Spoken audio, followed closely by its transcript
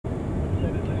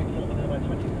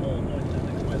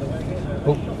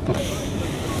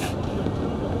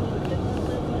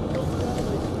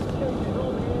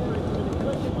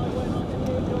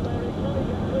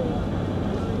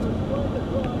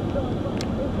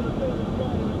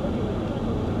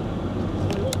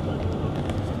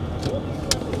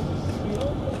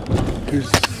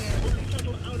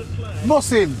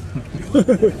Mossing.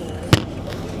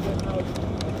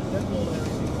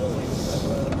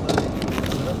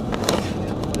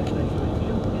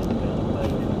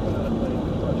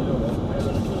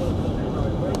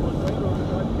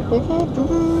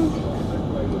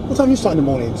 What time do you start in the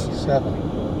mornings? 7.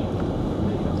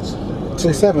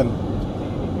 Till 7?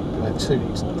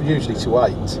 Usually to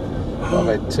 8. I've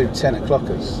had 2 10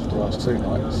 o'clockers the last 2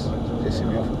 nights, pissing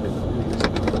me off a bit.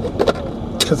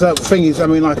 Because the thing is, I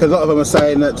mean, like a lot of them are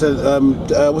saying that,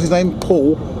 what's his name?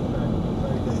 Paul.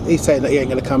 He's saying that he ain't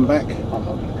going to come back. I'm not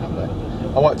going to come back.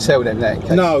 I won't tell them that in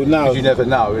case. No. Because you never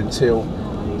know until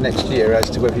next year as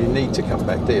to whether you need to come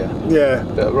back, do you? Yeah.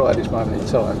 But right at this moment in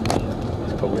time,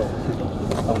 it's probably.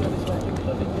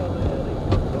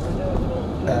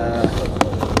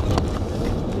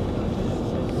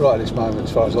 Right at this moment,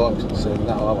 as far as I'm concerned,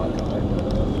 no, I won't come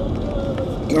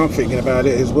back. I'm thinking about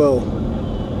it as well.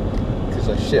 Because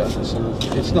they shit on us, and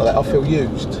it's not that I feel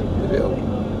used with it all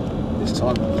this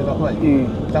time. Do you know what I mean?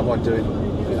 Don't mind doing,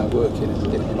 working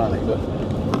and getting money, but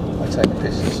I take the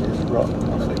piss this year, right? I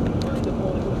think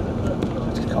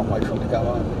I just can't wait for them to go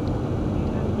home.